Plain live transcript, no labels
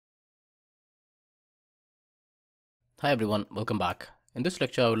Hi everyone, welcome back. In this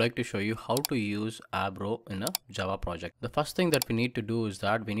lecture, I would like to show you how to use AVRO in a Java project. The first thing that we need to do is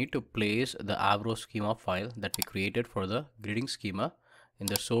that we need to place the AVRO schema file that we created for the greeting schema in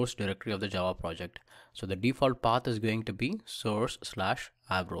the source directory of the Java project. So the default path is going to be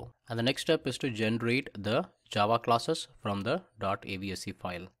source/avro. And the next step is to generate the Java classes from the .avsc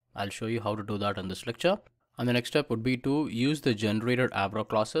file. I'll show you how to do that in this lecture. And the next step would be to use the generated AVRO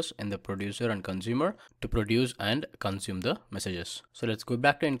classes in the producer and consumer to produce and consume the messages. So let's go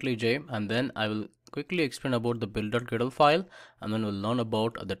back to IntelliJ, and then I will quickly explain about the build.gradle file, and then we'll learn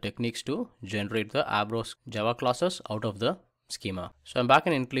about the techniques to generate the AVRO Java classes out of the schema. So I'm back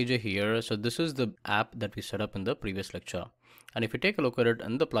in IntelliJ here. So this is the app that we set up in the previous lecture. And if you take a look at it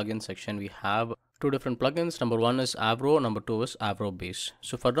in the plugin section, we have two different plugins. Number one is AVRO, number two is AVRO base.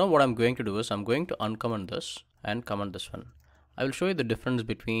 So for now, what I'm going to do is I'm going to uncomment this and comment this one. I will show you the difference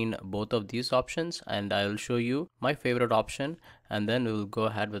between both of these options, and I will show you my favorite option, and then we will go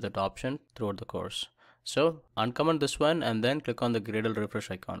ahead with that option throughout the course. So uncomment this one and then click on the Gradle refresh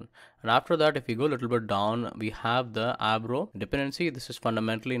icon. And after that, if you go a little bit down, we have the AVRO dependency. This is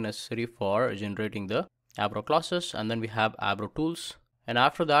fundamentally necessary for generating the AVRO classes, and then we have AVRO tools, and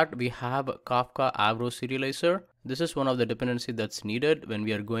after that we have Kafka AVRO serializer. This is one of the dependencies that's needed when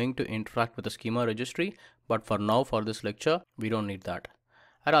we are going to interact with the schema registry, but for now, for this lecture, we don't need that.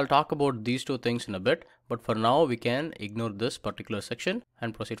 And I'll talk about these two things in a bit, but for now we can ignore this particular section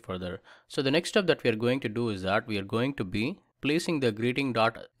and proceed further. So the next step that we are going to do is that we are going to be placing the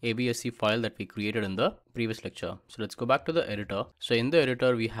greeting.avsc file that we created in the previous lecture. So let's go back to the editor. So in the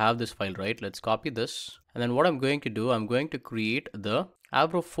editor, we have this file, right? Let's copy this. And then what I'm going to do, I'm going to create the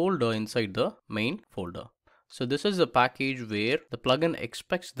AVRO folder inside the main folder. So this is the package where the plugin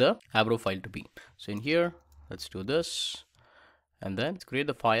expects the AVRO file to be. So in here, let's do this. And then let's create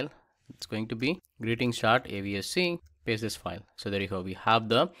the file. It's going to be greetings.avsc. Paste this file. So there you go. We have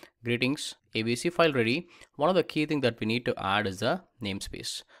the greetings AVC file ready. One of the key things that we need to add is the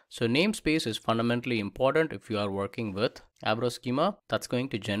namespace. So namespace is fundamentally important if you are working with AVRO schema that's going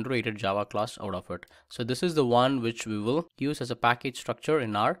to generate a Java class out of it. So this is the one which we will use as a package structure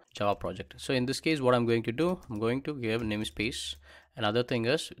in our Java project. So in this case, what I'm going to do, I'm going to give namespace. Another thing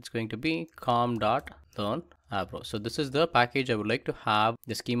is it's going to be com.learn AVRO. So this is the package I would like to have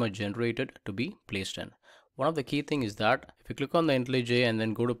the schema generated to be placed in. One of the key things is that if you click on the IntelliJ and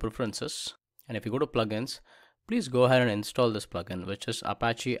then go to preferences, and if you go to plugins, please go ahead and install this plugin, which is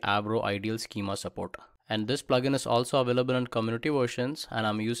Apache AVRO Ideal Schema Support. And this plugin is also available in community versions, and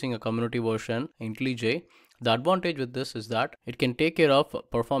I'm using a community version, IntelliJ. The advantage with this is that it can take care of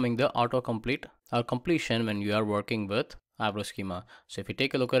performing the autocomplete or completion when you are working with AVRO schema. So if you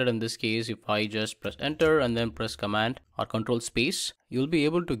take a look at it in this case, if I just press enter and then press command or control space, you'll be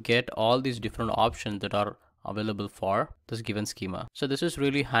able to get all these different options that are available for this given schema. So this is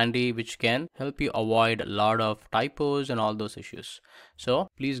really handy, which can help you avoid a lot of typos and all those issues. So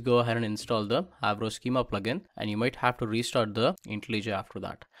please go ahead and install the AVRO schema plugin, and you might have to restart the IntelliJ after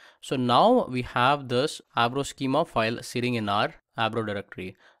that. So now we have this AVRO schema file sitting in our AVRO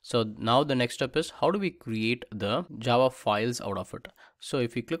directory. So now the next step is how do we create the Java files out of it. So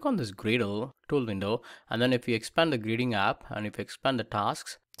if you click on this Gradle tool window, and then if you expand the greeting app and if you expand the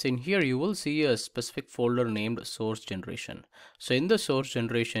tasks, so in here you will see a specific folder named source generation. So in the source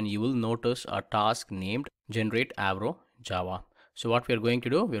generation, you will notice a task named generate AVRO Java. So what we are going to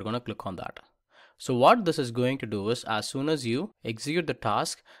do, we are going to click on that. So what this is going to do is as soon as you execute the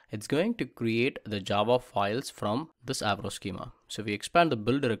task, it's going to create the Java files from this AVRO schema. So if we expand the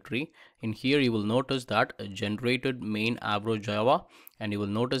build directory, in here you will notice that a generated main AVRO Java, and you will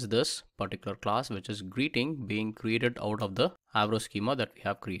notice this particular class, which is greeting, being created out of the AVRO schema that we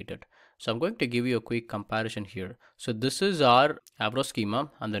have created. So I'm going to give you a quick comparison here. So this is our AVRO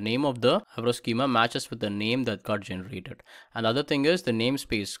schema, and the name of the AVRO schema matches with the name that got generated. And the other thing is the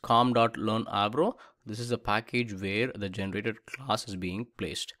namespace com.learn AVRO. This is a package where the generated class is being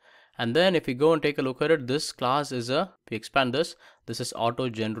placed. And then if you go and take a look at it, this class is if we expand this is auto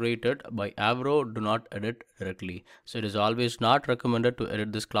generated by AVRO. Do not edit directly. So it is always not recommended to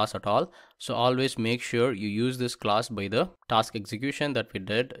edit this class at all. So always make sure you use this class by the task execution that we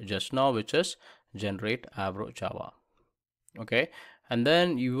did just now, which is generate AVRO Java. Okay. And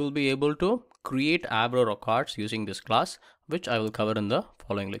then you will be able to create AVRO records using this class, which I will cover in the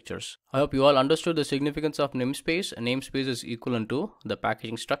following lectures. I hope you all understood the significance of namespace. Namespace is equivalent to the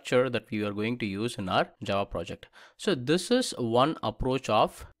packaging structure that we are going to use in our Java project. So this is one approach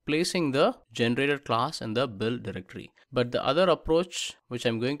of placing the generated class in the build directory. But the other approach which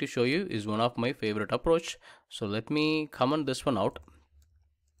I'm going to show you is one of my favorite approach. So let me comment this one out.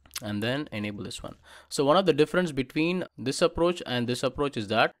 and then enable this one. So one of the difference between this approach and this approach is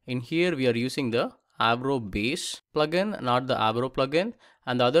that in here we are using the AVRO base plugin, not the AVRO plugin.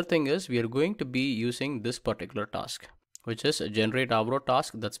 And the other thing is we are going to be using this particular task, which is a generate AVRO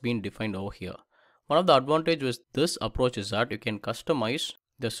task that's been defined over here. One of the advantages with this approach is that you can customize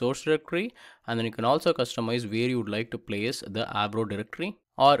the source directory, and then you can also customize where you would like to place the AVRO directory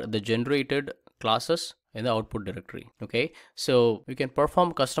or the generated classes in the output directory. Okay, so you can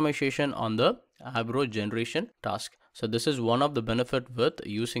perform customization on the AVRO generation task. So this is one of the benefit with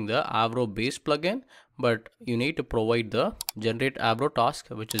using the AVRO base plugin, but you need to provide the generate AVRO task,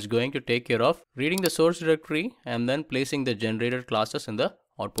 which is going to take care of reading the source directory and then placing the generated classes in the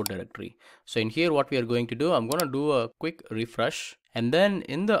output directory. So in here what we are going to do, I'm going to do a quick refresh, and then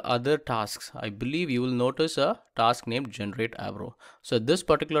in the other tasks I believe you will notice a task named generate AVRO. So this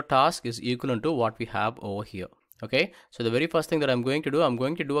particular task is equivalent to what we have over here. Okay, so the very first thing that I'm going to do, I'm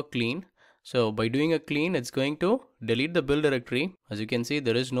going to do a clean. So by doing a clean, it's going to delete the build directory. As you can see,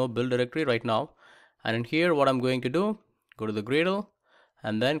 there is no build directory right now. And in here what I'm going to do, go to the Gradle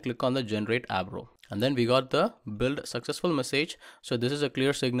and then click on the generate AVRO. And then we got the build successful message. So this is a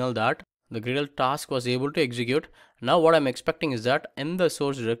clear signal that the Gradle task was able to execute. Now what I'm expecting is that in the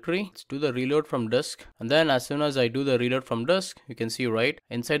source directory, let's do the reload from disk. And then as soon as I do the reload from disk, you can see right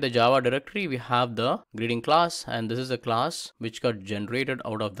inside the Java directory, we have the greeting class. And this is a class which got generated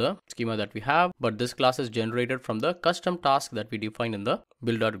out of the schema that we have. But this class is generated from the custom task that we defined in the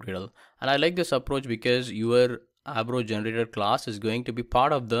build.gradle. And I like this approach because your AVRO generated class is going to be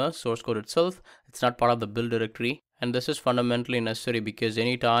part of the source code itself. It's not part of the build directory. And this is fundamentally necessary because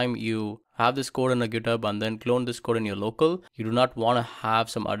anytime you have this code in a GitHub and then clone this code in your local, you do not want to have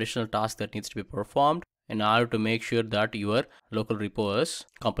some additional task that needs to be performed in order to make sure that your local repo is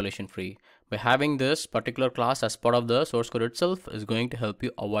compilation free. By having this particular class as part of the source code itself is going to help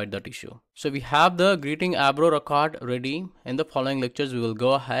you avoid that issue. So we have the greeting AVRO record ready. In the following lectures, we will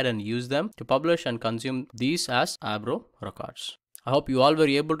go ahead and use them to publish and consume these as AVRO records. I hope you all were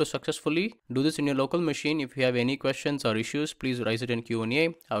able to successfully do this in your local machine. If you have any questions or issues, please raise it in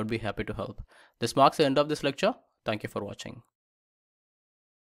Q&A. I would be happy to help. This marks the end of this lecture. Thank you for watching.